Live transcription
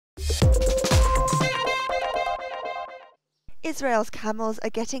Israel's camels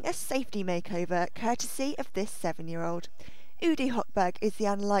are getting a safety makeover courtesy of this 7-year-old. Udi Hochberg is the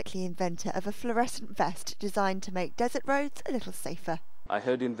unlikely inventor of a fluorescent vest designed to make desert roads a little safer. I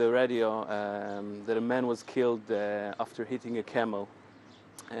heard in the radio that a man was killed after hitting a camel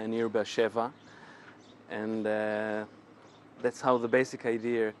near Beersheba, and that's how the basic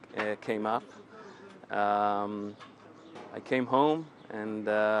idea came up. I came home and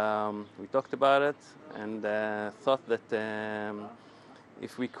we talked about it and thought that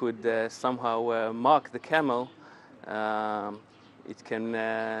if we could somehow mark the camel, it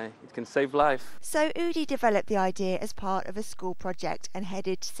can save life. So Udi developed the idea as part of a school project and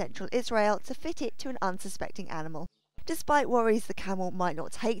headed to central Israel to fit it to an unsuspecting animal. Despite worries the camel might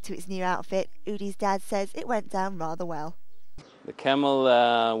not take to its new outfit, Udi's dad says it went down rather well. The camel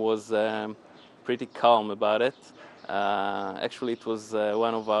was pretty calm about it. Actually, it was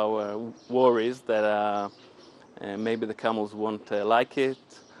one of our worries that maybe the camels won't like it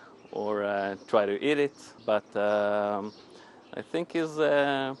or try to eat it, but I think he's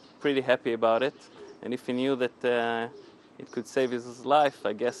pretty happy about it. And if he knew that it could save his life,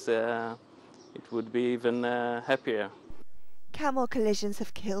 I guess it would be even happier. Camel collisions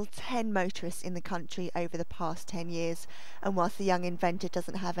have killed 10 motorists in the country over the past 10 years, and whilst the young inventor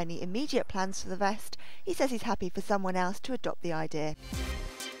doesn't have any immediate plans for the vest, he says he's happy for someone else to adopt the idea.